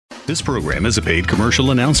This program is a paid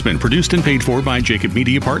commercial announcement produced and paid for by Jacob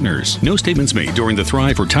Media Partners. No statements made during the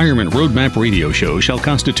Thrive Retirement Roadmap radio show shall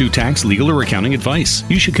constitute tax, legal, or accounting advice.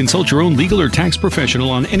 You should consult your own legal or tax professional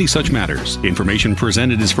on any such matters. Information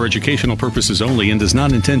presented is for educational purposes only and does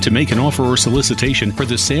not intend to make an offer or solicitation for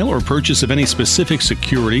the sale or purchase of any specific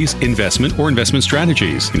securities, investment, or investment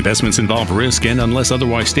strategies. Investments involve risk and, unless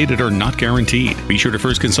otherwise stated, are not guaranteed. Be sure to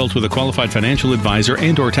first consult with a qualified financial advisor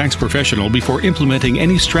and/or tax professional before implementing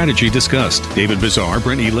any strategy discussed. David Bazaar,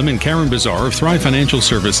 Brent Elam, and Karen Bazaar of Thrive Financial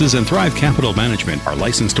Services and Thrive Capital Management are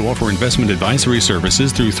licensed to offer investment advisory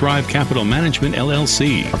services through Thrive Capital Management,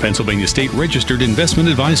 LLC, a Pennsylvania state-registered investment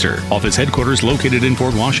advisor. Office headquarters located in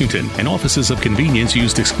Fort Washington, and offices of convenience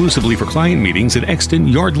used exclusively for client meetings in Exton,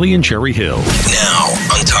 Yardley, and Cherry Hill. Now,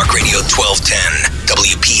 on Talk Radio 1210,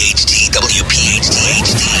 WPHT, WPHT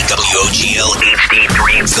HD, WOGL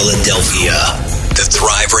HD3 Philadelphia. The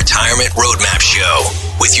Thrive Retirement Roadmap Show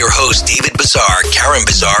with your hosts David Bazaar, Karen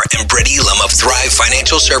Bazaar, and Brett Elam of Thrive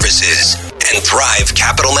Financial Services and Thrive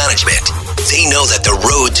Capital Management. They know that the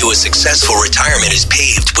road to a successful retirement is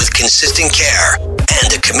paved with consistent care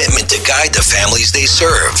and a commitment to guide the families they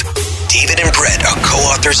serve. David and Brett are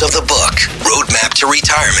co-authors of the book, Roadmap to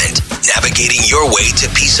Retirement, Navigating Your Way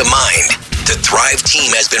to Peace of Mind. The Thrive team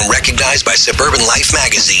has been recognized by Suburban Life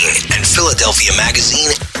magazine and Philadelphia magazine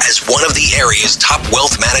as one of the area's top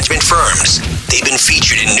wealth management firms. They've been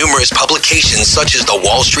featured in numerous publications such as the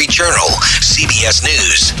Wall Street Journal, CBS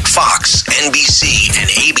News, Fox, NBC, and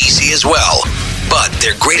ABC as well. But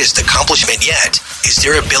their greatest accomplishment yet is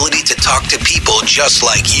their ability to talk to people just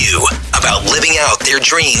like you about living out their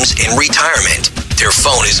dreams in retirement. Their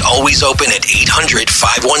phone is always open at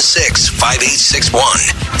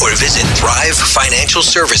 800-516-5861 or visit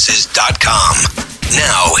ThriveFinancialServices.com.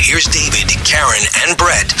 Now, here's David, Karen, and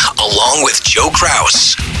Brett, along with Joe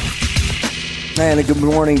Kraus. And good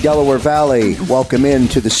morning, Delaware Valley. Welcome in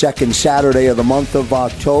to the second Saturday of the month of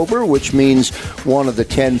October, which means one of the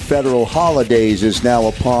 10 federal holidays is now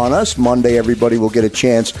upon us. Monday, everybody will get a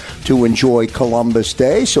chance to enjoy Columbus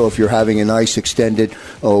Day. So if you're having a nice extended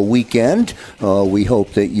weekend, we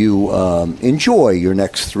hope that you enjoy your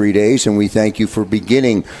next 3 days. And we thank you for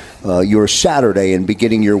beginning your Saturday and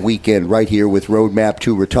beginning your weekend right here with Roadmap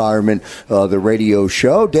to Retirement, the radio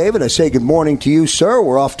show. David, I say good morning to you, sir.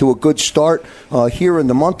 We're off to a good start here in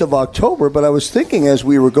the month of October, but I was thinking as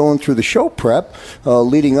we were going through the show prep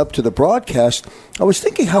leading up to the broadcast, I was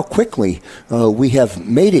thinking how quickly we have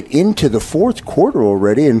made it into the fourth quarter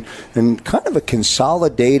already and kind of a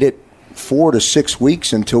consolidated 4 to 6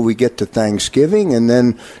 weeks until we get to Thanksgiving, and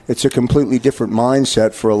then it's a completely different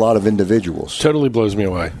mindset for a lot of individuals. Totally blows me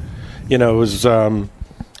away. You know, it was.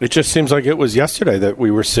 It just seems like it was yesterday that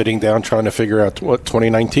we were sitting down trying to figure out what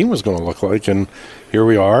 2019 was going to look like, and here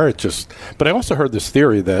we are. But I also heard this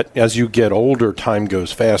theory that as you get older, time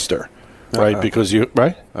goes faster, right? Because you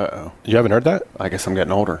haven't heard that? I guess I'm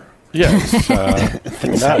getting older. Yes,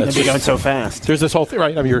 things happen to be going so fast. There's this whole thing,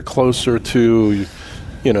 right? I mean, you're closer to,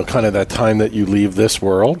 kind of that time that you leave this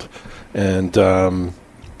world, and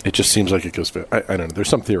it just seems like it goes fast. I don't know. There's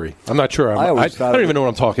some theory. I'm not sure. I don't even know what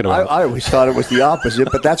I'm talking about. I always thought it was the opposite,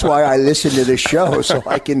 but that's why I listen to this show so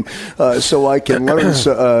I can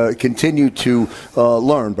learn, continue to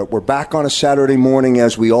learn. But we're back on a Saturday morning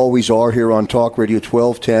as we always are here on Talk Radio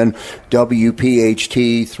 1210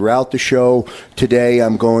 WPHT. Throughout the show today,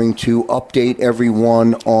 I'm going to update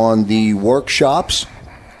everyone on the workshops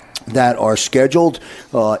that are scheduled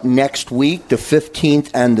next week, the 15th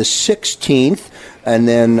and the 16th. And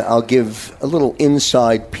then I'll give a little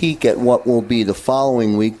inside peek at what will be the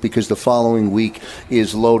following week, because the following week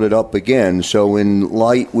is loaded up again. So in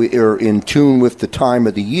tune with the time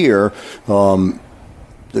of the year,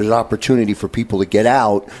 there's opportunity for people to get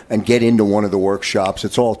out and get into one of the workshops.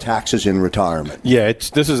 It's all taxes in retirement. Yeah,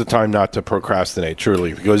 this is a time not to procrastinate,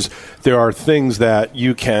 truly, because there are things that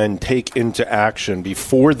you can take into action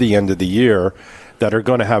before the end of the year that are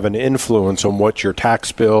going to have an influence on what your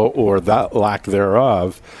tax bill or that lack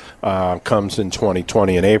thereof comes in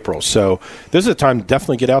 2020 in April. So this is a time to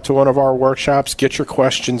definitely get out to one of our workshops, get your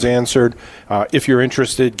questions answered. If you're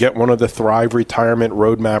interested, get one of the Thrive Retirement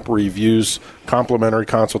Roadmap Reviews complimentary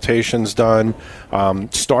consultations done.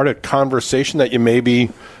 Start a conversation that you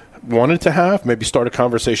maybe wanted to have, maybe start a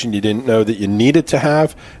conversation you didn't know that you needed to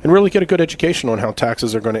have, and really get a good education on how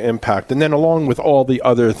taxes are going to impact. And then along with all the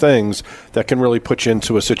other things that can really put you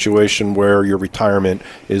into a situation where your retirement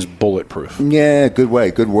is bulletproof. Yeah, good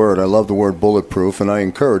word. I love the word bulletproof, and I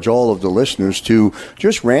encourage all of the listeners to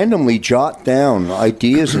just randomly jot down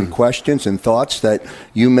ideas and questions and thoughts that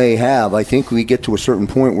you may have. I think we get to a certain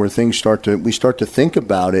point where we start to think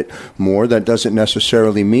about it more. That doesn't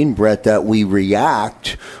necessarily mean, Brett, that we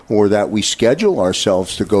react or that we schedule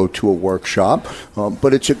ourselves to go to a workshop,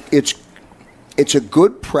 but it's a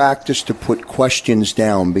good practice to put questions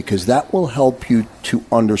down, because that will help you to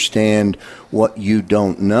understand what you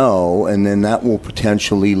don't know, and then that will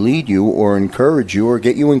potentially lead you or encourage you or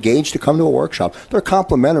get you engaged to come to a workshop. They're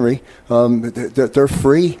complimentary. They're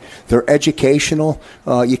free. They're educational.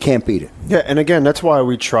 You can't beat it. Yeah, and again, that's why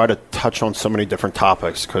we try to touch on so many different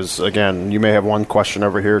topics, because, again, you may have one question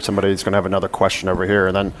over here, somebody's going to have another question over here,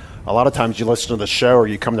 and then a lot of times you listen to the show or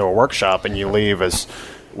you come to a workshop and you leave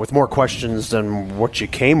with more questions than what you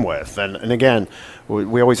came with. And again,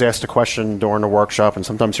 we always ask the question during the workshop and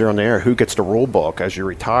sometimes here on the air, who gets the rule book as you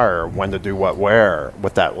retire, when to do what, where,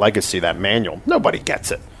 with that legacy, that manual? Nobody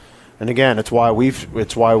gets it. And again, it's why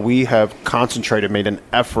we have concentrated, made an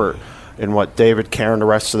effort in what David, Karen, the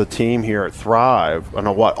rest of the team here at Thrive,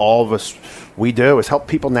 and what all of us we do is help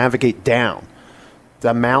people navigate down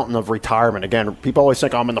the mountain of retirement. Again, people always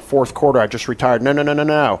think, I'm in the fourth quarter, I just retired. No.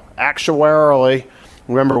 Actuarially,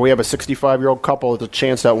 remember, we have a 65-year-old couple. There's a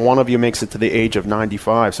chance that one of you makes it to the age of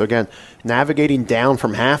 95. So, again, navigating down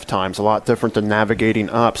from halftime is a lot different than navigating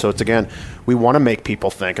up. So, it's, again, we want to make people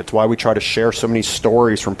think. It's why we try to share so many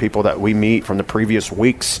stories from people that we meet from the previous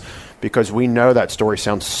weeks, because we know that story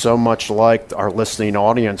sounds so much like our listening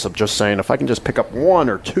audience of just saying, if I can just pick up one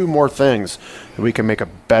or two more things, we can make a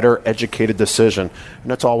better educated decision. And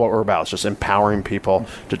that's all what we're about. It's just empowering people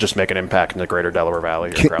to just make an impact in the greater Delaware Valley.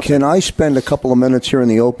 Can I spend a couple of minutes here in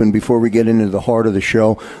the open before we get into the heart of the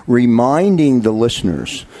show, reminding the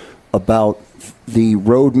listeners about the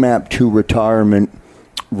Roadmap to Retirement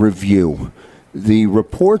review? The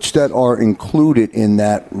reports that are included in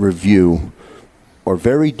that review are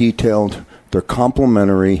very detailed, they're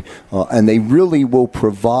complimentary, and they really will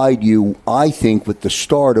provide you, I think, with the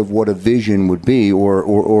start of what a vision would be or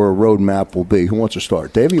a roadmap will be. Who wants to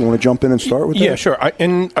start? Dave, you want to jump in and start with that? Yeah, sure.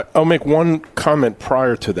 I'll make one comment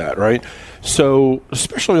prior to that, right? So,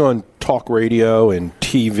 especially on talk radio and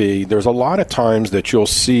TV, there's a lot of times that you'll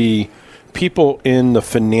see people in the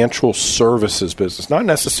financial services business, not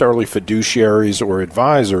necessarily fiduciaries or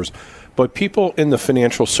advisors, but people in the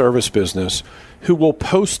financial service business who will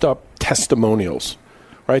post up testimonials,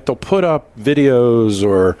 right? They'll put up videos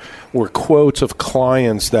or quotes of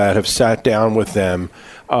clients that have sat down with them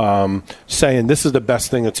saying this is the best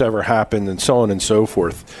thing that's ever happened, and so on and so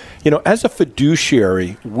forth. You know, as a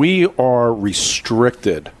fiduciary, we are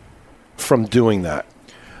restricted from doing that.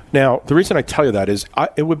 Now, the reason I tell you that is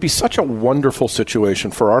it would be such a wonderful situation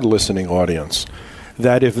for our listening audience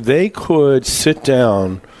that if they could sit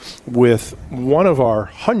down with one of our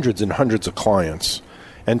hundreds and hundreds of clients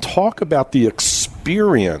and talk about the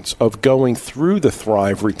experience of going through the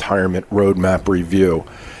Thrive Retirement Roadmap Review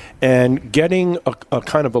and getting a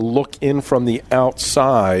kind of a look in from the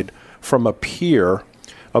outside from a peer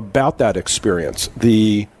about that experience.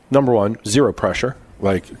 The number one, zero pressure,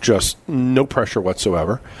 like just no pressure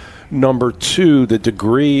whatsoever. Number two, the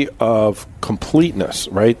degree of completeness,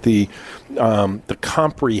 right? The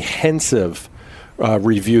comprehensive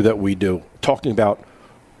review that we do, talking about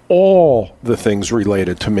all the things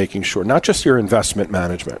related to making sure, not just your investment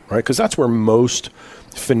management, right? Because that's where most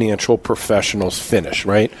financial professionals finish,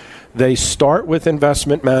 right? They start with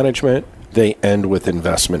investment management, they end with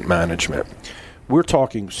investment management. We're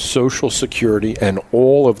talking Social Security and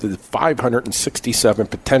all of the 567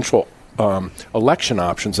 potential election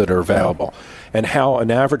options that are available, and how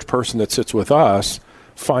an average person that sits with us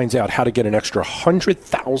finds out how to get an extra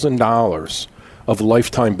 $100,000 of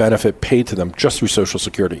lifetime benefit paid to them just through Social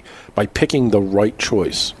Security by picking the right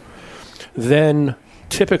choice. Then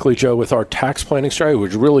typically, Joe, with our tax planning strategy,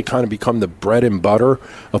 which really kind of become the bread and butter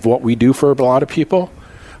of what we do for a lot of people,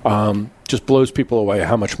 just blows people away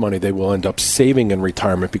how much money they will end up saving in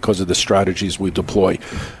retirement because of the strategies we deploy.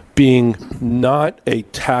 Being not a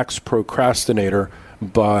tax procrastinator,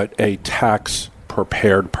 but a tax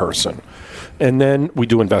prepared person. And then we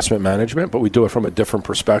do investment management, but we do it from a different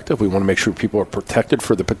perspective. We want to make sure people are protected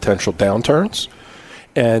for the potential downturns.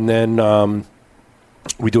 And then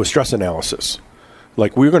we do a stress analysis.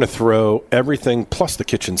 Like, we're going to throw everything plus the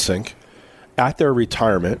kitchen sink at their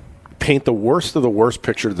retirement, paint the worst of the worst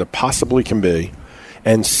picture that possibly can be,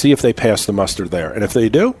 and see if they pass the muster there. And if they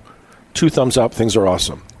do, 2 thumbs up, things are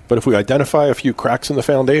awesome. But if we identify a few cracks in the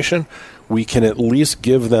foundation, we can at least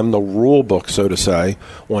give them the rule book, so to say,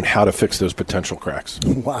 on how to fix those potential cracks.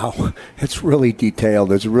 Wow. It's really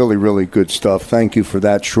detailed. It's really, really good stuff. Thank you for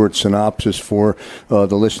that short synopsis for the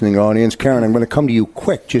listening audience. Karen, I'm going to come to you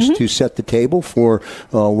quick just to set the table for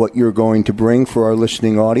what you're going to bring for our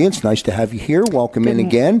listening audience. Nice to have you here. Welcome in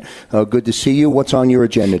again. Good to see you. What's on your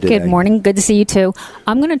agenda today? Good morning. Good to see you, too.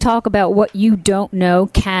 I'm going to talk about what you don't know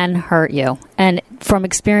can hurt you. And from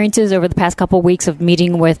experiences over the past couple of weeks of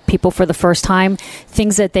meeting with people for the first time,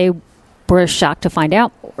 things that they were shocked to find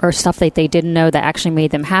out or stuff that they didn't know that actually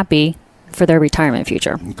made them happy for their retirement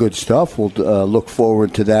future. Good stuff. We'll look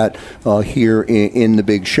forward to that here in the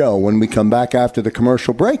big show. When we come back after the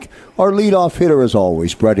commercial break, our leadoff hitter, as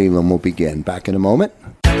always, Brett Elam, will begin. Back in a moment.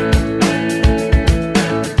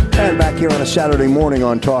 And back here on a Saturday morning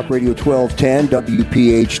on Talk Radio 1210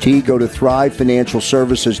 WPHT. Go to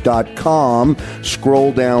thrivefinancialservices.com.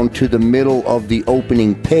 Scroll down to the middle of the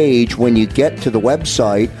opening page when you get to the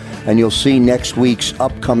website, and you'll see next week's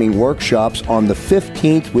upcoming workshops on the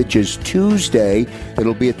 15th, which is Tuesday.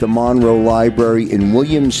 It'll be at the Monroe Library in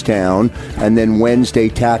Williamstown, and then Wednesday,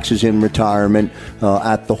 Taxes in Retirement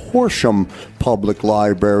at the Horsham Public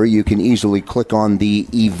Library. You can easily click on the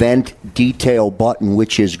event detail button,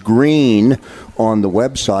 which is green on the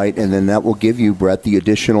website, and then that will give you, Brett, the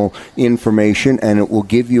additional information, and it will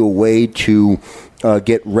give you a way to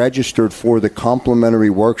get registered for the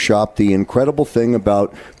complimentary workshop. The incredible thing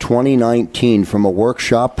about 2019 from a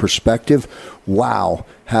workshop perspective, wow,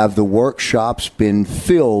 have the workshops been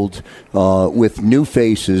filled with new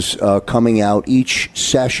faces coming out each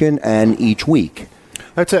session and each week.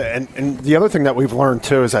 That's it. And the other thing that we've learned,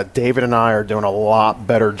 too, is that David and I are doing a lot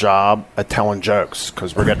better job at telling jokes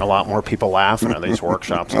because we're getting a lot more people laughing at these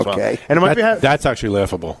workshops as well. And it might that's actually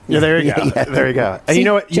laughable. Yeah, there you go. There you go. And See, you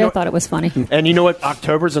know what? Joe thought it was funny. And you know what?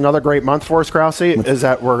 October's another great month for us, Krause, is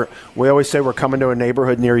that we always say we're coming to a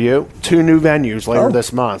neighborhood near you. 2 new venues later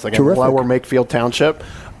this month. Again, Lower Makefield Township.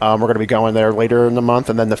 We're going to be going there later in the month,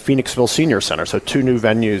 and then the Phoenixville Senior Center. So 2 new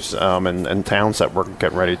venues in towns that we're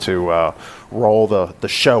getting ready to roll the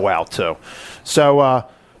show out to. So,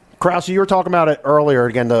 Krause, you were talking about it earlier,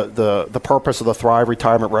 again, the purpose of the Thrive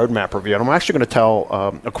Retirement Roadmap Review. And I'm actually going to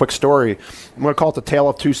tell a quick story. I'm going to call it the Tale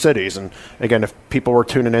of Two Cities. And, again, if people were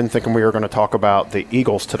tuning in thinking we were going to talk about the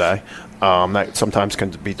Eagles today, that sometimes can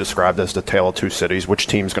be described as the Tale of Two Cities. Which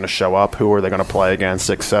team's going to show up? Who are they going to play against?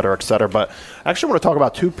 Et cetera, et cetera. But I actually want to talk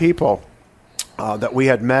about 2 people that we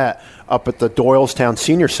had met up at the Doylestown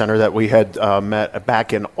Senior Center that we had met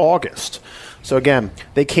back in August. So, again,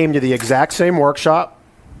 they came to the exact same workshop.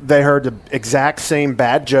 They heard the exact same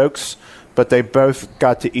bad jokes, but they both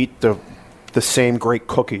got to eat the same great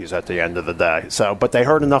cookies at the end of the day. So, but they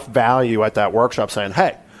heard enough value at that workshop saying,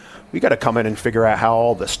 hey, we got to come in and figure out how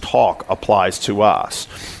all this talk applies to us.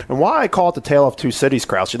 And why I call it the Tale of Two Cities,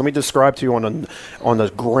 Krause, let me describe to you on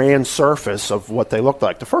the grand surface of what they looked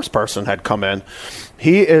like. The first person had come in.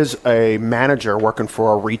 He is a manager working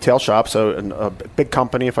for a retail shop, so a big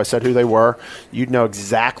company. If I said who they were, you'd know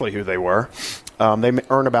exactly who they were. They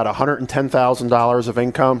earn about $110,000 of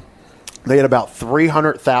income. They had about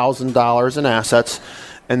 $300,000 in assets,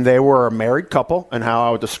 and they were a married couple. And how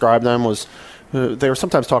I would describe them was they were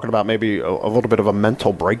sometimes talking about maybe a little bit of a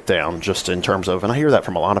mental breakdown just in terms of, and I hear that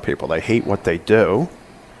from a lot of people, they hate what they do.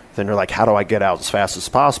 Then they're like, how do I get out as fast as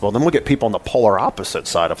possible? Then we'll get people on the polar opposite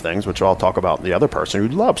side of things, which I'll talk about the other person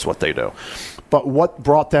who loves what they do. But what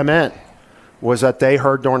brought them in was that they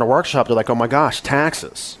heard during the workshop, they're like, oh my gosh,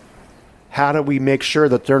 taxes. How do we make sure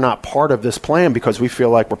that they're not part of this plan because we feel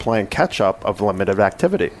like we're playing catch-up of limited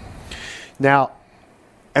activity? Now,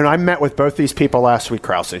 and I met with both these people last week,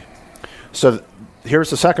 Krause. So here's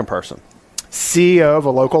the second person. CEO of a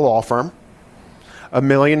local law firm, $1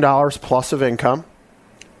 million plus of income,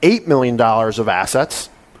 $8 million of assets,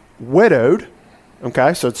 widowed,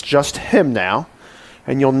 okay, so it's just him now,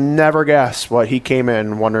 and you'll never guess what he came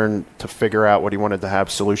in wondering to figure out what he wanted to have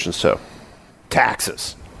solutions to.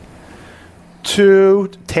 Taxes.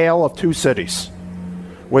 Tale of two cities.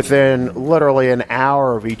 Within literally an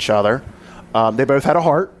hour of each other, they both had a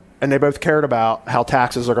heart, and they both cared about how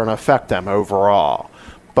taxes are going to affect them overall.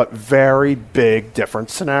 But very big,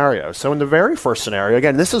 different scenarios. So in the very first scenario,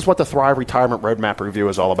 again, this is what the Thrive Retirement Roadmap Review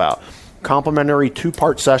is all about. Complimentary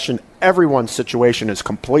 2-part session. Everyone's situation is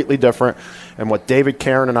completely different. And what David,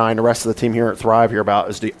 Karen, and I and the rest of the team here at Thrive hear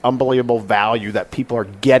about is the unbelievable value that people are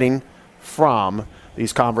getting from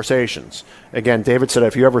these conversations. Again, David said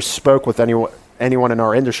if you ever spoke with anyone in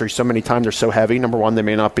our industry, so many times they're so heavy. Number one, they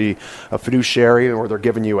may not be a fiduciary or they're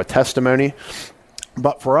giving you a testimony.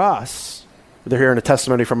 But for us, they're hearing a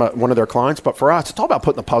testimony from one of their clients. But for us, it's all about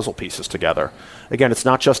putting the puzzle pieces together. Again, it's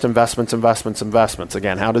not just investments.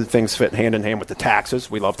 Again, how do things fit hand in hand with the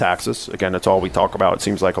taxes? We love taxes. Again, that's all we talk about. It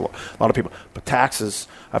seems like a lot of people. But taxes,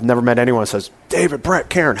 I've never met anyone that says, David, Brett,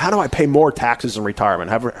 Karen, how do I pay more taxes in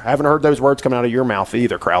retirement? Haven't heard those words come out of your mouth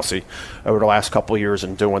either, Krause, over the last couple of years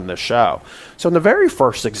in doing this show. So in the very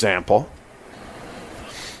first example,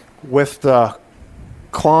 with the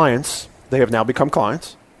clients, they have now become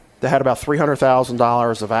clients. They had about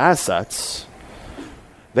 $300,000 of assets.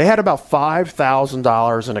 They had about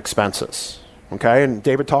 $5,000 in expenses. Okay, and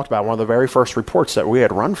David talked about one of the very first reports that we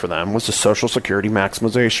had run for them was the Social Security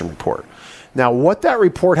Maximization Report. Now, what that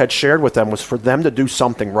report had shared with them was for them to do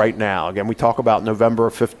something right now. Again, we talk about November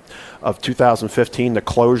of 2015, the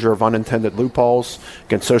closure of unintended loopholes.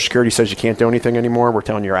 Again, Social Security says you can't do anything anymore. We're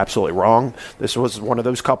telling you you're absolutely wrong. This was one of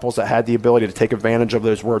those couples that had the ability to take advantage of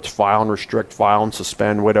those words, file and restrict, file and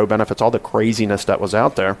suspend, widow benefits, all the craziness that was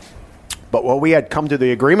out there. But what we had come to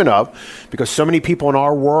the agreement of, because so many people in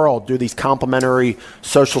our world do these complimentary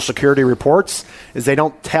Social Security reports, is they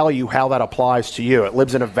don't tell you how that applies to you. It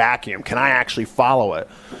lives in a vacuum. Can I actually follow it?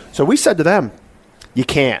 So we said to them, you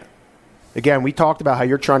can't. Again, we talked about how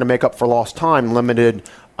you're trying to make up for lost time, limited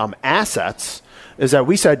assets, is that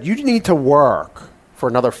we said you need to work for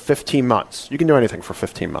another 15 months. You can do anything for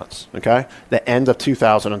 15 months, okay? The end of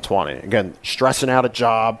 2020. Again, stressing out a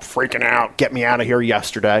job, freaking out, get me out of here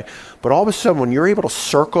yesterday. But all of a sudden, when you're able to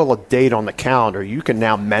circle a date on the calendar, you can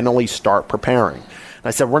now mentally start preparing. And I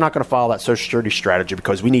said, we're not going to follow that Social Security strategy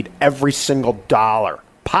because we need every single dollar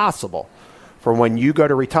possible for when you go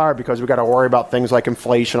to retire, because we got to worry about things like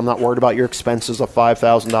inflation. I'm not worried about your expenses of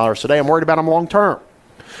 $5,000 today. I'm worried about them long term.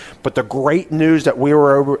 But the great news that we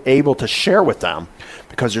were able to share with them,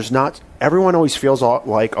 because everyone always feels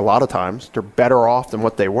like a lot of times they're better off than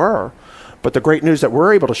what they were. But the great news that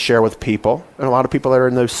we're able to share with people, and a lot of people that are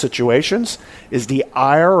in those situations, is the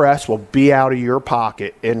IRS will be out of your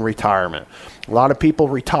pocket in retirement. A lot of people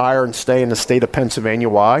retire and stay in the state of Pennsylvania.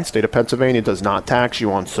 Why? State of Pennsylvania does not tax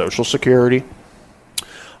you on Social Security,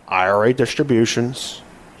 IRA distributions,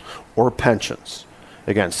 or pensions.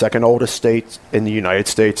 Again, second oldest state in the United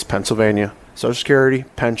States, Pennsylvania. Social Security,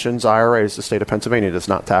 pensions, IRAs, the state of Pennsylvania does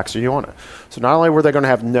not tax you on it. So not only were they going to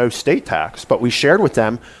have no state tax, but we shared with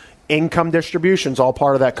them income distributions, all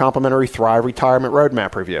part of that complimentary Thrive Retirement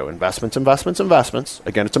Roadmap review. Investments.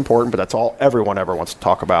 Again, it's important, but that's all everyone ever wants to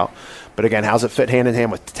talk about. But again, how's it fit hand in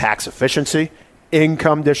hand with tax efficiency,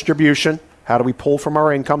 income distribution? How do we pull from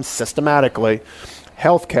our income systematically?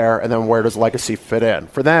 Healthcare, and then where does legacy fit in?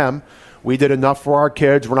 For them, we did enough for our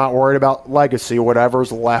kids. We're not worried about legacy.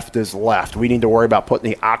 Whatever's left is left. We need to worry about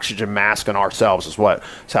putting the oxygen mask on ourselves is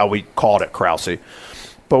how we called it, Krause.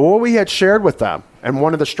 But what we had shared with them, and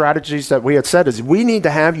one of the strategies that we had said is we need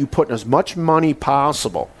to have you putting as much money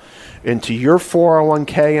possible into your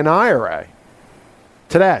 401k and IRA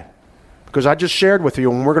today. Because I just shared with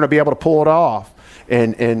you, and we're going to be able to pull it off.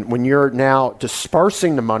 And when you're now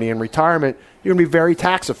dispersing the money in retirement, you're going to be very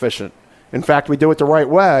tax efficient. In fact, we do it the right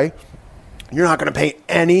way. You're not going to pay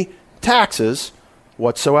any taxes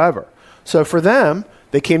whatsoever. So for them,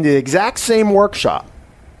 they came to the exact same workshop.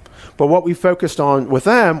 But what we focused on with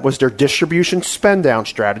them was their distribution spend down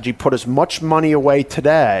strategy, put as much money away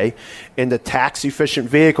today into tax efficient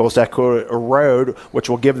vehicles that could erode, which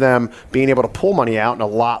will give them being able to pull money out in a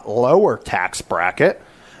lot lower tax bracket.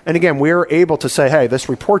 And again, we were able to say, hey, this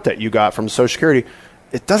report that you got from Social Security,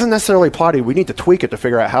 it doesn't necessarily apply to you. We need to tweak it to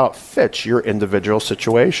figure out how it fits your individual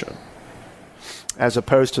situation. As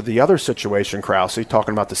opposed to the other situation, Krause,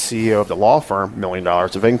 talking about the CEO of the law firm, $1 million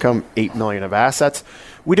of income, $8 million of assets.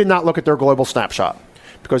 We did not look at their global snapshot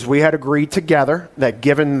because we had agreed together that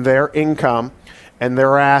given their income and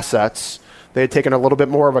their assets, they had taken a little bit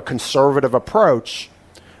more of a conservative approach,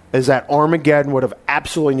 is that Armageddon would have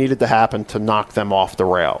absolutely needed to happen to knock them off the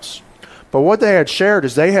rails. But what they had shared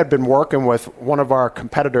is they had been working with one of our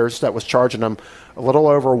competitors that was charging them a little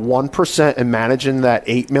over 1% in managing that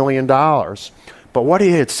 $8 million. But what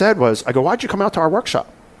he had said was, I go, why'd you come out to our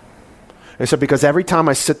workshop? They said, because every time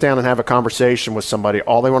I sit down and have a conversation with somebody,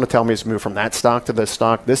 all they want to tell me is move from that stock to this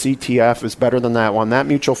stock. This ETF is better than that one. That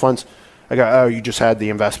mutual funds. I go, oh, you just had the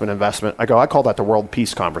investment. I go, I call that the world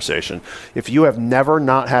peace conversation. If you have never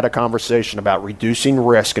not had a conversation about reducing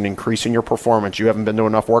risk and increasing your performance, you haven't been to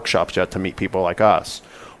enough workshops yet to meet people like us.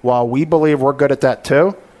 While we believe we're good at that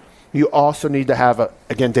too, you also need to have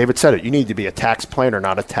again, David said it, you need to be a tax planner,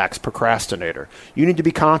 not a tax procrastinator. You need to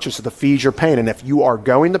be conscious of the fees you're paying. And if you are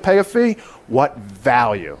going to pay a fee, what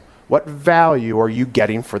value are you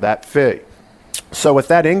getting for that fee? So with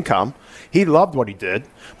that income, He loved what he did,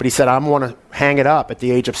 but he said, I want to hang it up at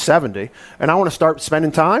the age of 70, and I want to start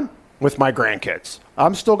spending time with my grandkids.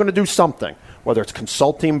 I'm still going to do something, whether it's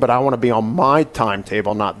consulting, but I want to be on my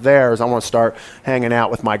timetable, not theirs. I want to start hanging out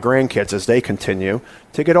with my grandkids as they continue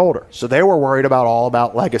to get older. So they were worried all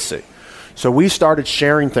about legacy. So we started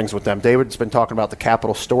sharing things with them. David's been talking about the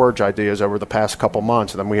capital storage ideas over the past couple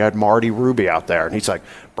months, and then we had Marty Ruby out there, and he's like,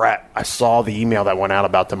 Brett, I saw the email that went out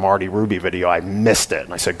about the Marty Ruby video. I missed it.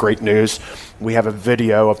 And I said, great news. We have a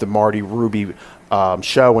video of the Marty Ruby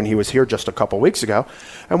show when he was here just a couple weeks ago,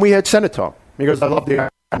 and we had sent it to him. He goes, I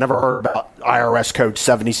never heard about IRS code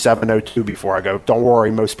 7702 before. I go, don't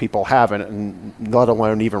worry, most people haven't, and let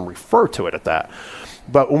alone even refer to it at that.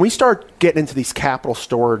 But when we start getting into these capital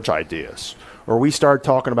storage ideas, or we start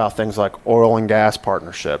talking about things like oil and gas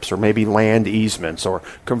partnerships, or maybe land easements, or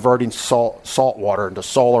converting salt water into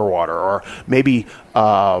solar water, or maybe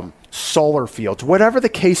solar fields, whatever the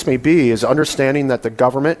case may be, is understanding that the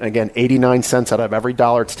government, and again, 89 cents out of every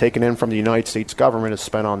dollar it's taken in from the United States government is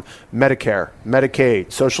spent on Medicare,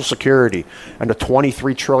 Medicaid, Social Security, and the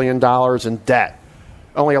 $23 trillion in debt.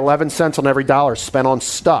 Only 11 cents on every dollar is spent on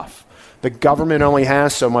stuff. The government only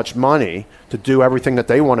has so much money to do everything that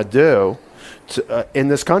they want to do in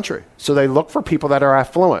this country. So they look for people that are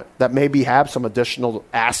affluent, that maybe have some additional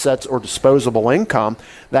assets or disposable income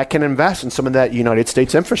that can invest in some of that United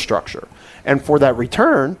States infrastructure. And for that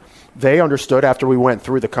return, they understood after we went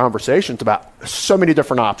through the conversations about so many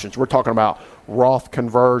different options. We're talking about Roth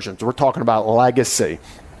conversions. We're talking about legacy.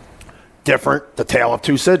 Different, the tale of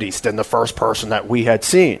two cities than the first person that we had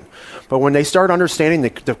seen. But when they start understanding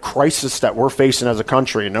the crisis that we're facing as a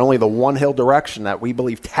country and only the one hill direction that we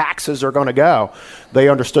believe taxes are going to go, they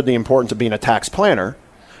understood the importance of being a tax planner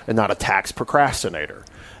and not a tax procrastinator.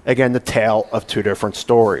 Again, the tale of two different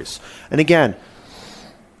stories. And again,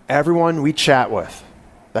 everyone we chat with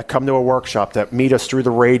that come to a workshop, that meet us through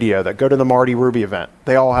the radio, that go to the Marty Ruby event,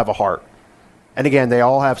 they all have a heart. And again, they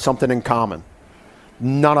all have something in common.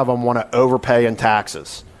 None of them want to overpay in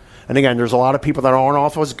taxes. And again, there's a lot of people that aren't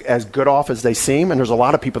off as good off as they seem, and there's a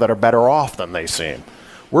lot of people that are better off than they seem.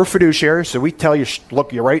 We're fiduciaries, so we tell you,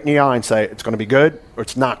 look you right in the eye and say it's going to be good or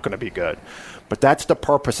it's not going to be good. But that's the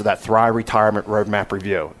purpose of that Thrive Retirement Roadmap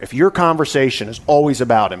Review. If your conversation is always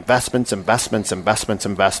about investments, it's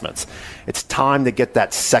time to get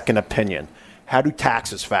that second opinion. How do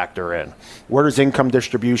taxes factor in? Where does income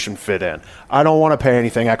distribution fit in? I don't want to pay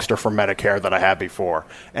anything extra for Medicare that I had before.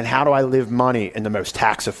 And how do I live money in the most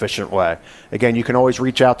tax-efficient way? Again, you can always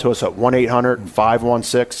reach out to us at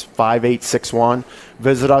 1-800-516-5861.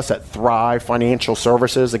 Visit us at Thrive Financial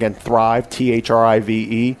Services. Again, Thrive,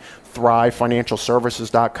 Thrive,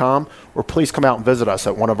 ThriveFinancialServices.com, or please come out and visit us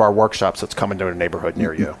at one of our workshops that's coming to a neighborhood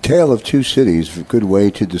near you. Tale of two cities, a good way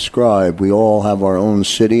to describe. We all have our own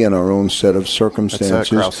city and our own set of circumstances.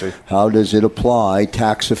 That's it, Krause. How does it apply?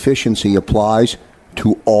 Tax efficiency applies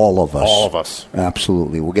to all of us. All of us.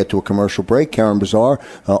 Absolutely. We'll get to a commercial break. Karen Bazaar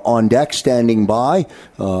on deck, standing by,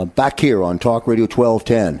 back here on Talk Radio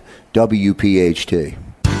 1210, WPHT.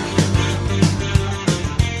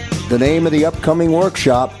 The name of the upcoming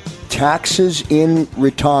workshop, Taxes in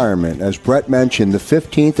Retirement. As Brett mentioned, the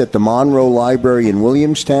 15th at the Monroe Library in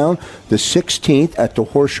Williamstown, the 16th at the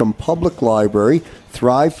Horsham Public Library.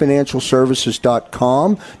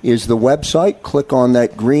 ThriveFinancialServices.com is the website. Click on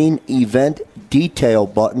that green event detail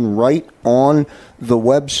button right on the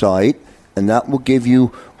website, and that will give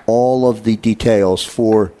you all of the details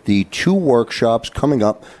for the two workshops coming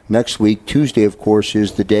up next week. Tuesday, of course,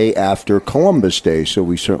 is the day after Columbus Day, so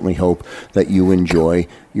we certainly hope that you enjoy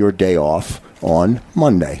your day off on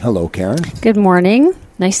Monday. Hello, Karen. Good morning.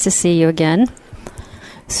 Nice to see you again.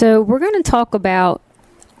 So we're going to talk about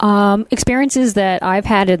experiences that I've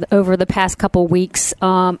had over the past couple weeks,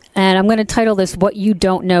 and I'm going to title this "What You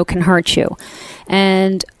Don't Know Can Hurt You."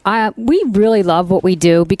 And we really love what we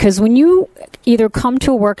do, because when you either come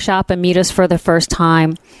to a workshop and meet us for the first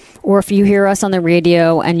time, or if you hear us on the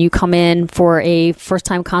radio and you come in for a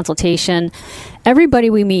first-time consultation,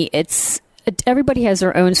 everybody we meet, everybody has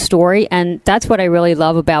their own story, and that's what I really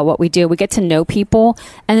love about what we do. We get to know people,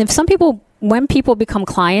 and if when people become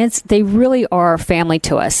clients, they really are family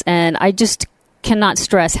to us. And I just cannot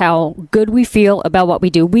stress how good we feel about what we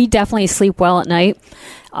do. We definitely sleep well at night,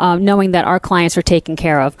 knowing that our clients are taken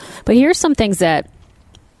care of. But here's some things that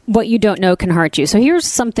what you don't know can hurt you. So here's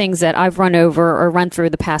some things that I've run through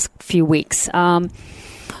the past few weeks. One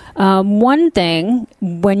thing,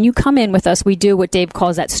 when you come in with us, we do what Dave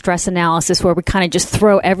calls that stress analysis, where we kind of just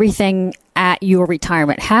throw everything at your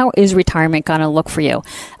retirement. How is retirement going to look for you?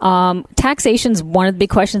 Taxation is one of the big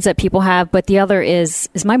questions that people have, but the other is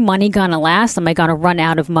my money going to last? Am I going to run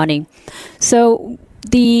out of money? So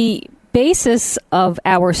the basis of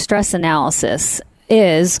our stress analysis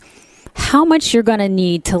is how much you're going to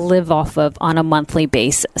need to live off of on a monthly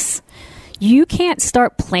basis. You can't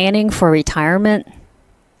start planning for retirement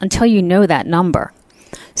until you know that number.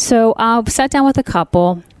 So I sat down with a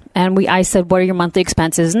couple, and I said, what are your monthly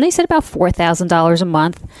expenses? And they said about $4,000 a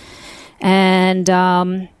month.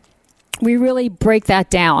 And we really break that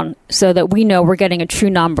down so that we know we're getting a true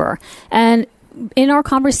number. And in our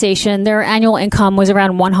conversation, their annual income was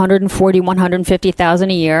around $140,000, $150,000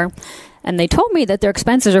 a year. And they told me that their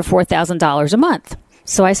expenses are $4,000 a month.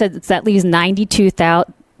 So I said that leaves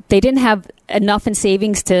 $92,000. They didn't have enough in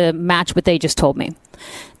savings to match what they just told me.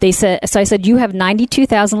 I said, you have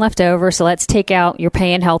 $92,000 left over, so let's take out, you're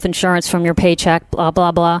paying health insurance from your paycheck, blah,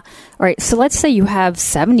 blah, blah. All right, so let's say you have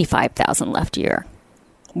 $75,000 left a year.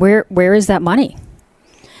 Where is that money?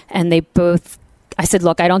 And I said,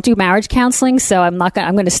 look, I don't do marriage counseling, so I'm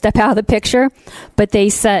going to step out of the picture. But they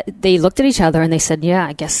looked at each other and they said, yeah,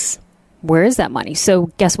 I guess, where is that money? So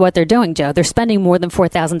guess what they're doing, Joe? They're spending more than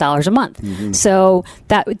 $4,000 a month. Mm-hmm. So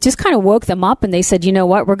that just kind of woke them up, and they said, you know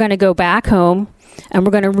what, we're going to go back home and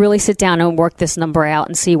we're going to really sit down and work this number out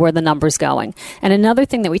and see where the number's going. And another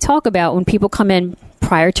thing that we talk about when people come in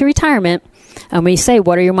prior to retirement and we say,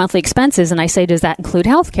 what are your monthly expenses? And I say, does that include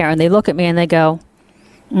health care? And they look at me and they go,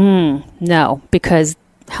 no, because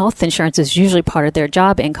health insurance is usually part of their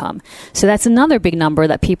job income. So that's another big number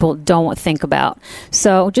that people don't think about.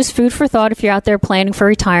 So just food for thought if you're out there planning for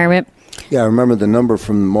retirement. Yeah, I remember the number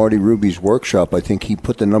from Marty Ruby's workshop. I think he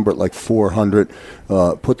put the number at like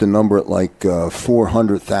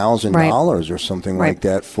 $400,000 or something like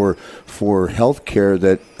that for health care.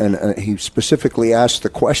 And he specifically asked the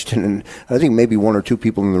question, and I think maybe one or two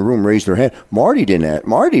people in the room raised their hand. Marty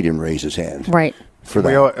didn't raise his hand. Right. For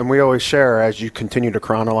that. And we always share, as you continue to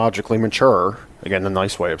chronologically mature, again, the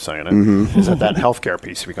nice way of saying it, is that healthcare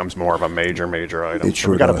piece becomes more of a major item. It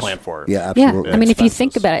sure we got to does. plan for it. Yeah, absolutely. Yeah. I mean, if you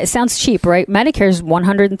think about it, it sounds cheap, right? Medicare is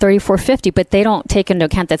 $134.50, but they don't take into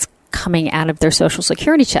account that's coming out of their Social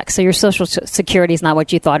Security check. So your Social Security is not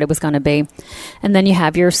what you thought it was going to be. And then you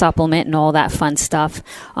have your supplement and all that fun stuff.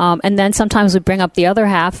 And then sometimes we bring up the other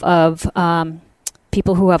half of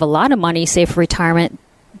people who have a lot of money saved for retirement.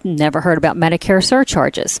 Never heard about Medicare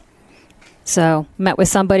surcharges. So met with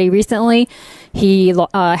somebody recently. He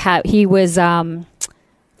was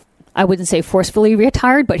I wouldn't say forcefully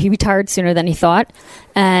retired, but he retired sooner than he thought.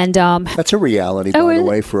 And that's a reality, by the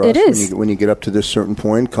way, for us. It is. When you get up to this certain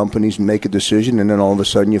point, companies make a decision, and then all of a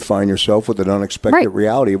sudden you find yourself with an unexpected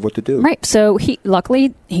reality of what to do. Right. So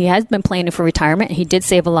luckily he has been planning for retirement. He did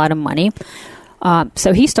save a lot of money.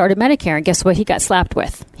 So he started Medicare, and guess what he got slapped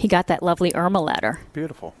with? He got that lovely IRMA letter.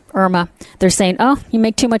 Beautiful. IRMA. They're saying, oh, you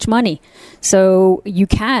make too much money. So you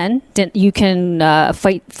can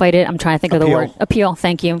fight it. I'm trying to think of the word. Appeal.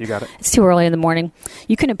 Thank you. You got it. It's too early in the morning.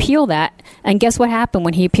 You can appeal that. And guess what happened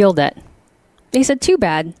when he appealed it? They said, too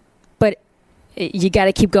bad. But you got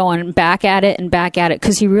to keep going back at it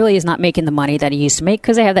because he really is not making the money that he used to make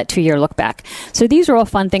because they have that 2-year look back. So these are all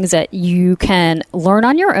fun things that you can learn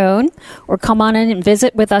on your own or come on in and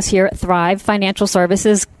visit with us here at Thrive Financial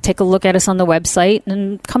Services. Take a look at us on the website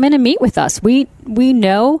and come in and meet with us. We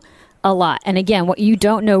know a lot. And again, what you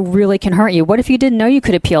don't know really can hurt you. What if you didn't know you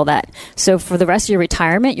could appeal that? So for the rest of your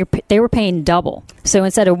retirement, they were paying double. So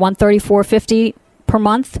instead of $134.50 per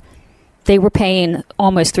month, they were paying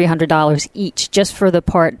almost $300 each just for the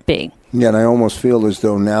Part B. Yeah, and I almost feel as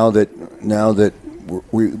though now that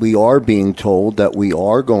we are being told that we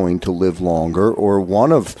are going to live longer, or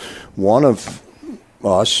one of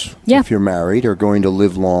us, if you're married, are going to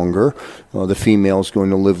live longer. The female's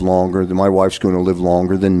going to live longer. My wife's going to live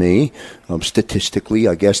longer than me. Statistically,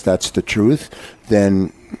 I guess that's the truth.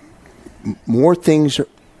 Then more things.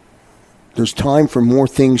 There's time for more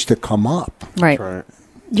things to come up. Right. That's right.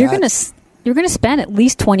 You're going to spend at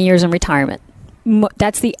least 20 years in retirement.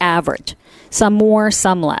 That's the average. Some more,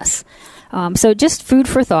 some less. So just food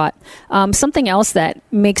for thought. Something else that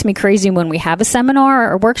makes me crazy when we have a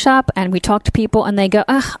seminar or workshop and we talk to people and they go,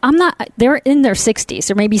 they're in their 60s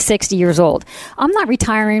or maybe 60 years old. I'm not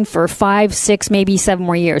retiring for 5, 6, maybe 7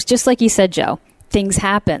 more years. Just like you said, Joe, things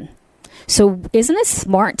happen. So isn't it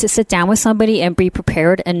smart to sit down with somebody and be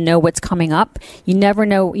prepared and know what's coming up? You never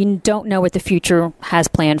know. You don't know what the future has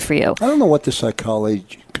planned for you. I don't know what the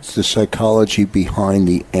psychology behind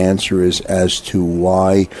the answer is as to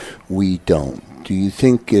why we don't. Do you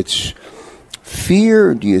think it's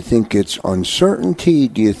fear? Do you think it's uncertainty?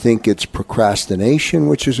 Do you think it's procrastination,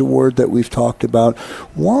 which is a word that we've talked about?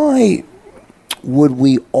 Why would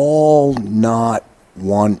we all not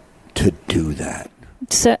want to do that?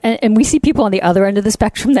 So, and we see people on the other end of the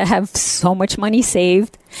spectrum that have so much money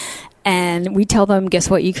saved, and we tell them, guess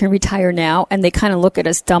what, you can retire now, and they kind of look at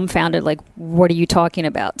us dumbfounded, like, what are you talking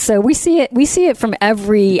about? So we see it from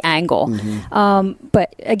every angle. Mm-hmm.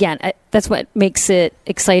 But again, that's what makes it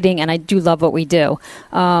exciting, and I do love what we do.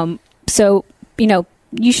 So,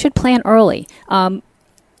 you should plan early.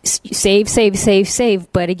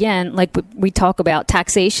 Save. But again, like we talk about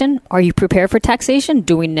taxation, are you prepared for taxation?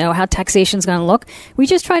 Do we know how taxation is going to look? We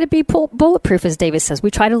just try to be bulletproof, as David says. We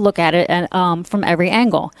try to look at it from every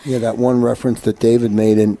angle. Yeah, that one reference that David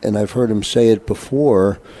made, and I've heard him say it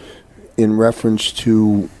before, in reference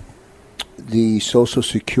to the Social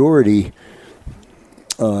Security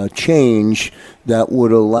change that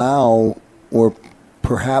would allow or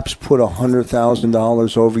perhaps put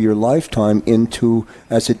 $100,000 over your lifetime into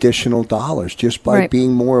as additional dollars just by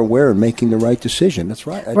being more aware and making the right decision. That's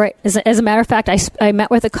right. Right. As a matter of fact, I met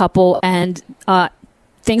with a couple and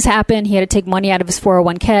things happened. He had to take money out of his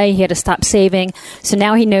 401k. He had to stop saving. So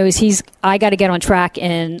now he knows I got to get on track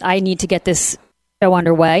and I need to get this show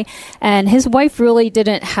underway. And his wife really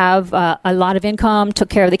didn't have a lot of income, took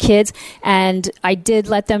care of the kids. And I did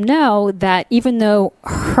let them know that even though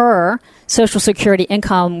her Social Security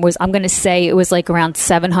income was, I'm going to say it was like around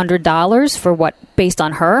 $700 for based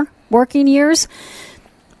on her working years,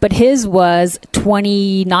 but his was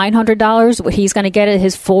 $2,900, what he's going to get at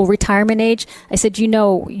his full retirement age. I said,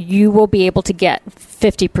 you will be able to get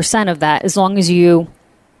 50% of that as long as you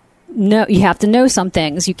have to know some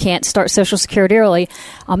things. You can't start Social Security early.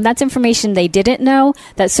 That's information they didn't know,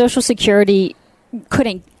 that Social Security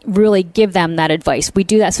couldn't really give them that advice. We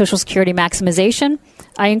do that Social Security maximization.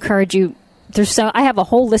 I encourage you. I have a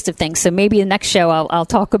whole list of things, so maybe the next show I'll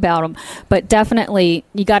talk about them. But definitely,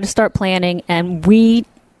 you got to start planning, and we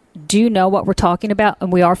do know what we're talking about,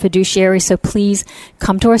 and we are fiduciary, so please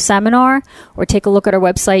come to our seminar or take a look at our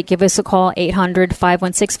website. Give us a call,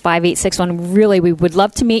 800-516-5861. Really, we would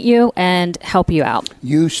love to meet you and help you out.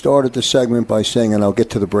 You started the segment by saying, and I'll get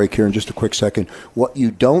to the break here in just a quick second, what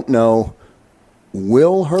you don't know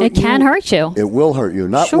will hurt you. It can hurt you. It will hurt you. Will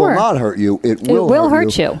not hurt you. It will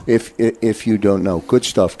hurt you. If you don't know. Good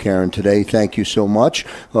stuff, Karen, today. Thank you so much.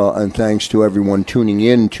 And thanks to everyone tuning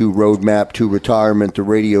in to Roadmap to Retirement, the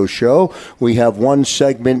radio show. We have one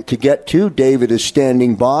segment to get to. David is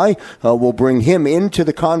standing by. We'll bring him into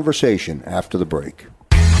the conversation after the break.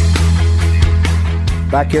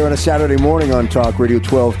 Back here on a Saturday morning on Talk Radio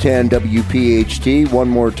 1210 WPHT. One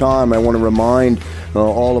more time, I want to remind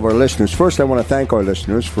all of our listeners. First, I want to thank our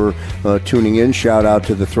listeners for tuning in. Shout out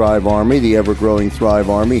to the Thrive Army, the ever-growing Thrive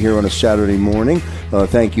Army here on a Saturday morning.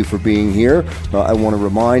 Thank you for being here. I want to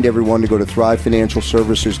remind everyone to go to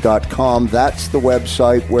thrivefinancialservices.com. That's the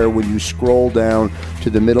website where when you scroll down to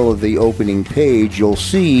the middle of the opening page, you'll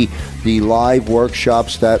see the live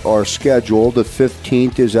workshops that are scheduled. The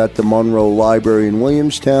 15th is at the Monroe Library in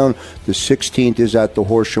Williamstown. The 16th is at the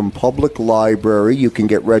Horsham Public Library. You can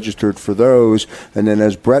get registered for those. And then,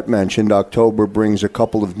 as Brett mentioned, October brings a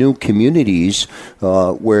couple of new communities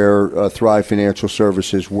where Thrive Financial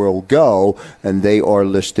Services will go, and they are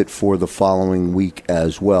listed for the following week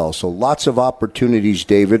as well. So lots of opportunities,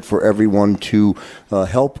 David, for everyone to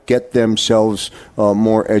help get themselves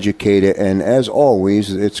more educated. And as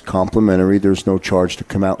always, it's complimentary. There's no charge to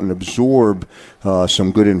come out and absorb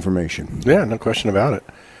some good information. Yeah, no question about it.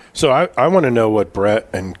 So I want to know what Brett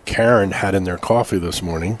and Karen had in their coffee this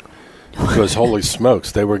morning, because holy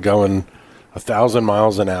smokes, they were going 1,000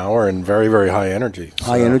 miles an hour and very, very high energy. So,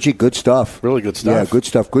 high energy, good stuff. Really good stuff. Yeah, good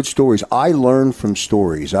stuff, good stories. I learn from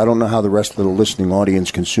stories. I don't know how the rest of the listening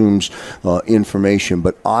audience consumes information,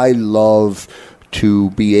 but I love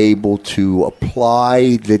to be able to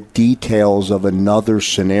apply the details of another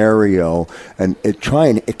scenario, and it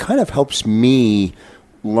kind of helps me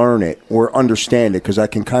learn it or understand it, because I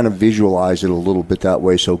can kind of visualize it a little bit that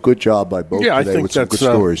way. So good job by both today with some good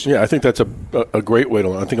stories. I think that's a great way to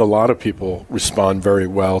learn. I think a lot of people respond very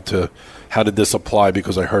well to how did this apply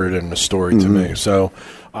because I heard it in a story to me. So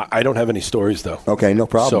I don't have any stories, though. Okay, no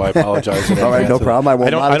problem. So I apologize. All right, no problem.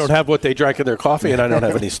 I don't have what they drank in their coffee, and I don't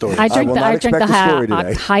have any stories. I drink the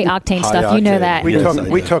high octane stuff. You know that.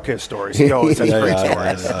 We took his stories. He always has great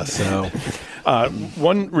stories. So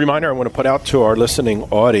one reminder I want to put out to our listening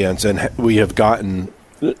audience, and we have gotten,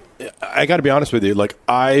 I got to be honest with you, like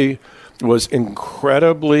I was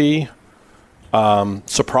incredibly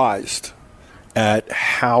surprised at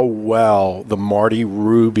how well the Marty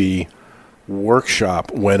Ruby workshop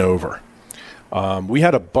went over. We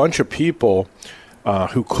had a bunch of people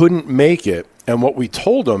who couldn't make it, and what we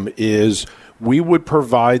told them is we would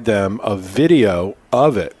provide them a video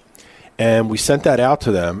of it. And we sent that out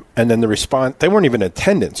to them, and then the response, they weren't even in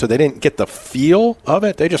attendance, so they didn't get the feel of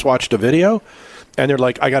it. They just watched a video, and they're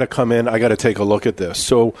like, I got to come in, I got to take a look at this.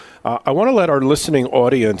 So I want to let our listening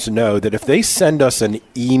audience know that if they send us an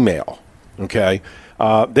email, okay,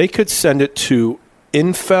 they could send it to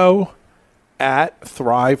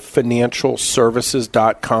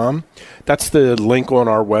info@thrivefinancialservices.com. That's the link on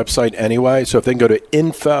our website anyway. So if they can go to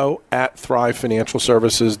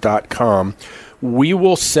info@thrivefinancialservices.com, we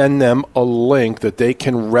will send them a link that they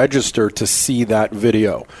can register to see that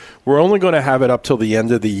video. We're only going to have it up till the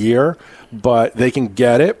end of the year, but they can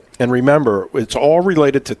get it. And remember, it's all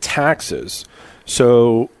related to taxes.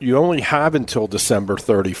 So you only have until December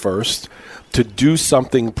 31st to do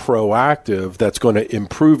something proactive that's going to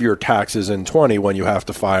improve your taxes in 20 when you have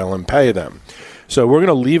to file and pay them. So we're going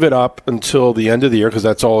to leave it up until the end of the year because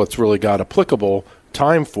that's all it's really got applicable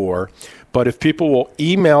time for. But if people will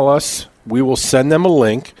email us, we will send them a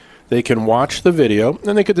link. They can watch the video,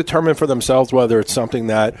 and they can determine for themselves whether it's something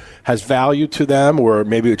that has value to them or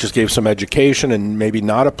maybe it just gave some education and maybe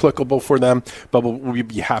not applicable for them, but we'll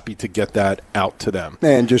be happy to get that out to them.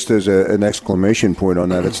 And just as an exclamation point on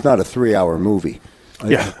that, it's not a 3-hour movie.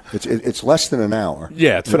 Yeah. It's less than an hour.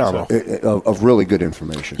 Yeah, it's phenomenal. Of really good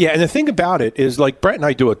information. Yeah, and the thing about it is, like, Brett and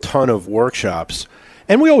I do a ton of workshops,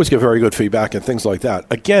 and we always get very good feedback and things like that.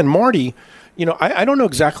 Again, Marty, you know, I don't know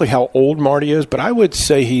exactly how old Marty is, but I would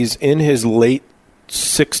say he's in his late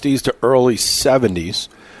 60s to early 70s.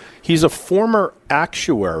 He's a former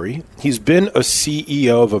actuary. He's been a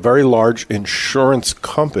CEO of a very large insurance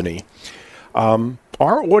company. Our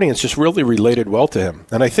audience just really related well to him,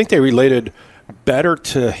 and I think they related better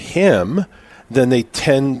to him than they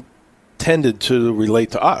tended to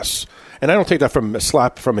relate to us. And I don't take that from a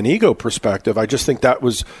slap from an ego perspective. I just think that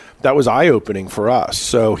was eye-opening for us.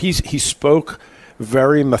 So he spoke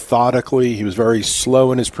very methodically. He was very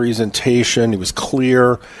slow in his presentation. He was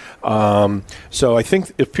clear. So I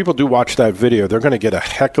think if people do watch that video, they're going to get a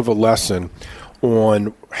heck of a lesson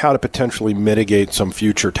on how to potentially mitigate some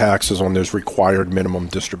future taxes on those required minimum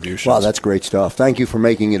distributions. Wow, that's great stuff. Thank you for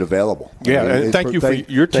making it available. Yeah, and thank you for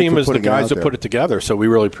your team is the guys that put it together, so we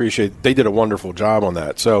really appreciate it. They did a wonderful job on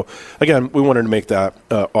that. So, again, we wanted to make that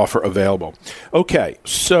offer available. Okay,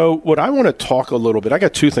 so what I want to talk a little bit, I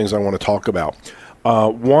got two things I want to talk about.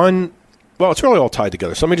 One, well, it's really all tied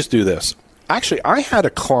together, so let me just do this. Actually, I had a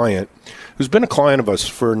client who's been a client of us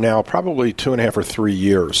for now probably 2.5 or 3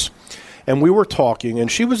 years. And we were talking,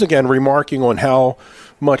 and she was, again, remarking on how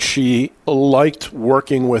much she liked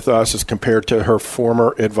working with us as compared to her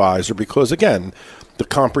former advisor because, again, the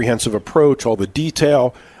comprehensive approach, all the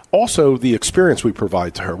detail, also the experience we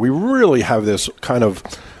provide to her. We really have this kind of,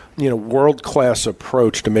 world-class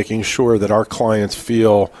approach to making sure that our clients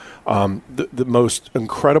feel the most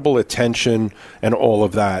incredible attention and all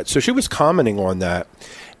of that. So she was commenting on that.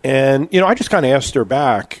 And, I just kind of asked her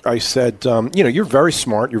back. I said, you're very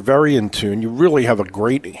smart. You're very in tune. You really have a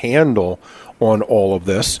great handle on all of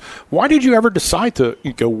this. Why did you ever decide to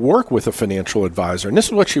go work with a financial advisor? And this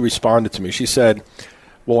is what she responded to me. She said,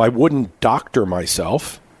 well, I wouldn't doctor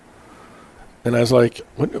myself. And I was like,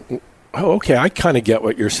 oh, okay, I kind of get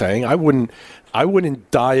what you're saying. I wouldn't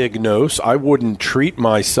diagnose. I wouldn't treat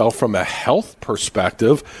myself from a health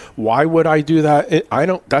perspective. Why would I do that?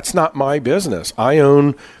 That's not my business. I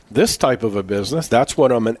own this type of a business. That's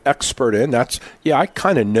what I'm an expert in. I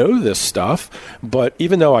kind of know this stuff, but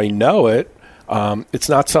even though I know it, it's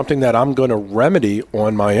not something that I'm going to remedy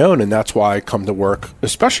on my own, and that's why I come to work,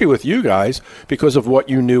 especially with you guys, because of what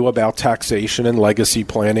you knew about taxation and legacy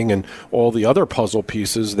planning and all the other puzzle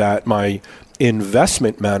pieces that my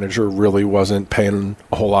investment manager really wasn't paying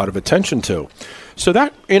a whole lot of attention to. So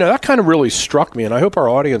that kind of really struck me, and I hope our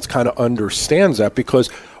audience kind of understands that because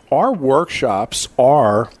our workshops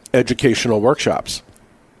are educational workshops.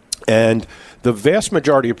 And the vast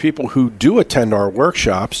majority of people who do attend our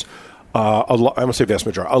workshops, I won't say vast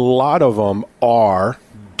majority, a lot of them are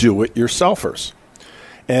do-it-yourselfers.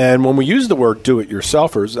 And when we use the word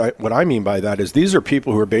do-it-yourselfers, what I mean by that is these are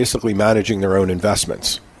people who are basically managing their own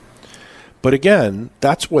investments. But again,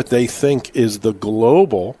 that's what they think is the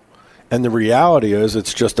global, and the reality is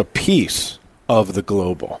it's just a piece of the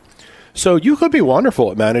global. So you could be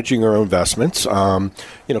wonderful at managing your own investments. Kind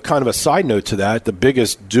of a side note to that, the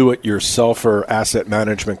biggest do-it-yourselfer asset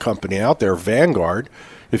management company out there, Vanguard,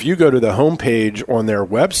 if you go to the homepage on their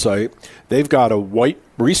website, they've got a white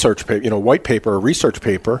paper,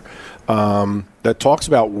 that talks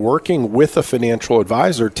about working with a financial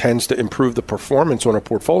advisor tends to improve the performance on a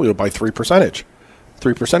portfolio by 3 percentage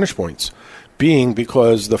points, being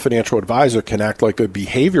because the financial advisor can act like a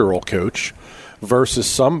behavioral coach versus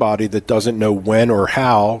somebody that doesn't know when or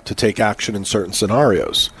how to take action in certain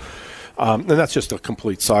scenarios. And that's just a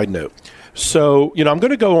complete side note. So, I'm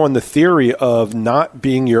going to go on the theory of not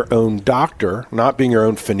being your own doctor, not being your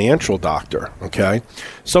own financial doctor, okay?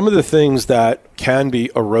 Some of the things that can be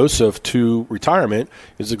erosive to retirement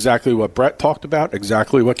is exactly what Brett talked about,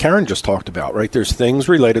 exactly what Karen just talked about, right? There's things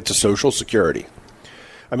related to Social Security.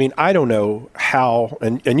 I mean, I don't know how,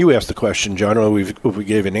 and you asked the question, John, I don't know if we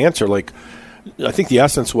gave an answer. Like, I think the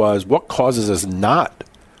essence was, what causes us not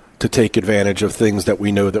to take advantage of things that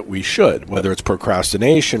we know that we should, whether it's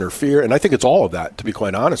procrastination or fear. And I think it's all of that, to be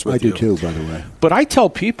quite honest with you. I do too, by the way. But I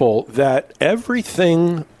tell people that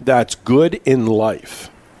everything that's good in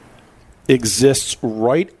life exists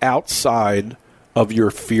right outside of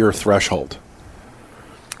your fear threshold.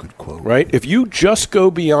 Good quote. Right? If you just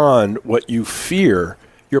go beyond what you fear,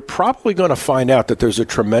 you're probably going to find out that there's a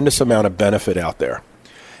tremendous amount of benefit out there.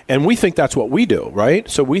 And we think that's what we do, right?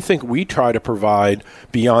 So we think we try to provide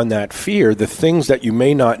beyond that fear the things that you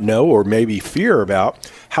may not know or maybe fear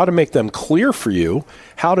about, how to make them clear for you,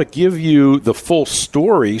 how to give you the full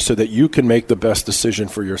story so that you can make the best decision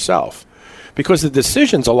for yourself. Because the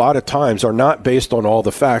decisions a lot of times are not based on all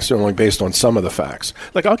the facts, they're only based on some of the facts.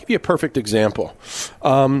 Like, I'll give you a perfect example.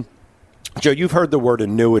 Joe, you've heard the word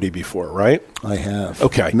annuity before, right? I have.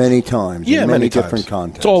 Okay. Many times. Yeah, in many different times.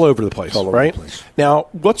 contexts. It's all over the place, all over right? the place. Now,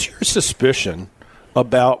 what's your suspicion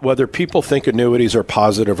about whether people think annuities are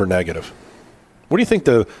positive or negative? What do you think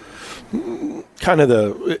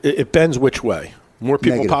it bends which way? More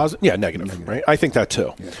people Negative. positive? Yeah, negative, right? I think that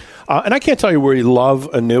too. Yeah. And I can't tell you we love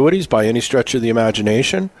annuities by any stretch of the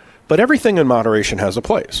imagination, but everything in moderation has a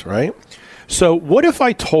place, right? So what if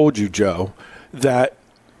I told you, Joe, that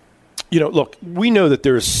look, we know that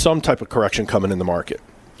there is some type of correction coming in the market,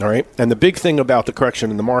 all right? And the big thing about the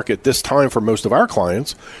correction in the market this time for most of our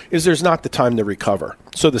clients is there's not the time to recover.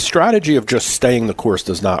 So the strategy of just staying the course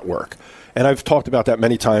does not work. And I've talked about that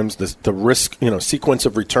many times, the risk, sequence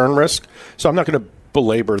of return risk. So I'm not going to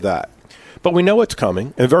belabor that. But we know it's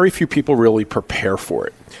coming, and very few people really prepare for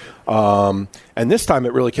it. And this time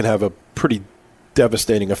it really can have a pretty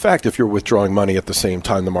devastating effect if you're withdrawing money at the same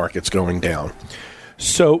time the market's going down.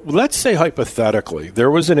 So let's say hypothetically there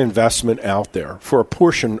was an investment out there for a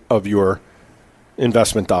portion of your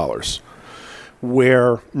investment dollars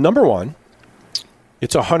where, number one,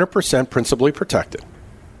 it's 100% principally protected.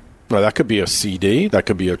 Now, that could be a CD, that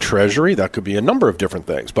could be a treasury, that could be a number of different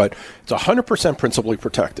things, but it's 100% principally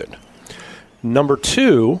protected. Number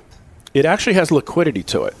two, it actually has liquidity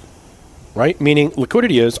to it, right? Meaning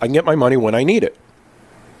liquidity is I can get my money when I need it.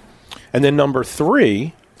 And then number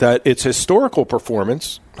three, that its historical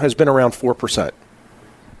performance has been around 4%.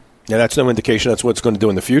 Now, that's no indication that's what it's going to do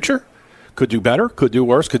in the future. Could do better, could do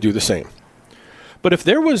worse, could do the same. But if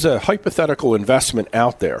there was a hypothetical investment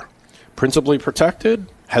out there, principally protected,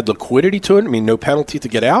 had liquidity to it, no penalty to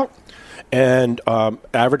get out, and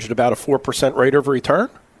averaged about a 4% rate of return,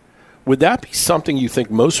 would that be something you think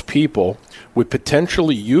most people would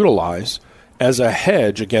potentially utilize as a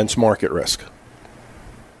hedge against market risk?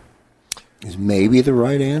 Is maybe the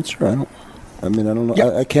right answer? I don't know.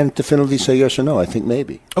 Yeah. I can't definitively say yes or no. I think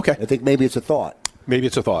maybe. Okay. I think maybe it's a thought. Maybe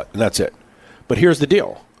it's a thought, and that's it. But here's the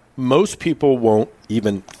deal. Most people won't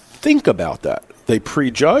even think about that. They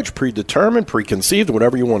prejudge, predetermine, preconceived,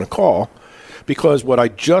 whatever you want to call, because what I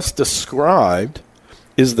just described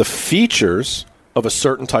is the features of a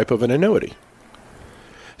certain type of an annuity.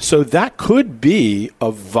 So that could be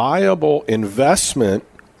a viable investment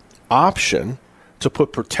option to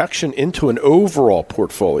put protection into an overall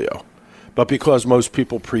portfolio. But because most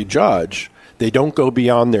people prejudge, they don't go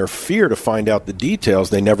beyond their fear to find out the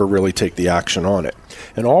details. They never really take the action on it.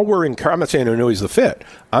 And all I'm not saying annuities the fit.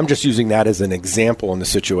 I'm just using that as an example in the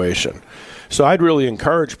situation. So I'd really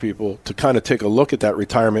encourage people to kind of take a look at that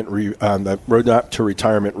that roadmap to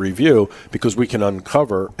retirement review, because we can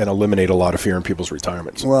uncover and eliminate a lot of fear in people's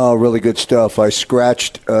retirements. Well, really good stuff. I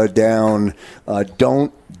scratched down,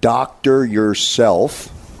 don't doctor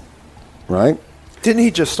yourself, right? Didn't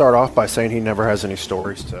he just start off by saying he never has any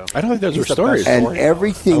stories, too? I don't think those are stories. And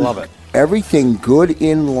everything, I love it. Everything good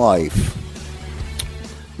in life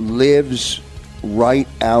lives right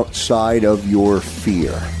outside of your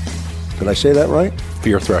fear. Did I say that right?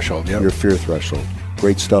 Fear threshold, yeah. Your fear threshold.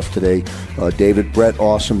 Great stuff today. David, Brett,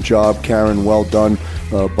 awesome job. Karen, well done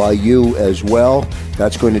by you as well.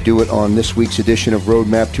 That's going to do it on this week's edition of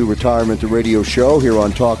Roadmap to Retirement, the radio show here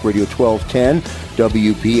on Talk Radio 1210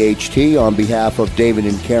 WPHT. On behalf of David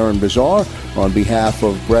and Karen Bazaar, on behalf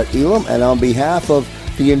of Brett Elam, and on behalf of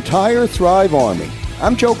the entire Thrive Army,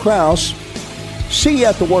 I'm Joe Kraus. See you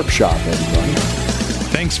at the workshop, everybody.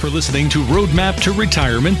 Thanks for listening to Roadmap to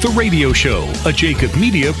Retirement, the radio show, a Jacob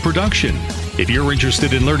Media production. If you're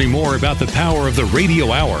interested in learning more about the power of the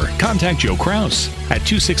radio hour, contact Joe Kraus at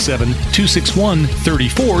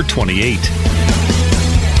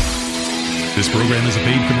 267-261-3428. This program is a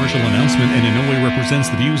paid commercial announcement and in no way represents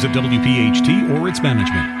the views of WPHT or its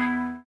management.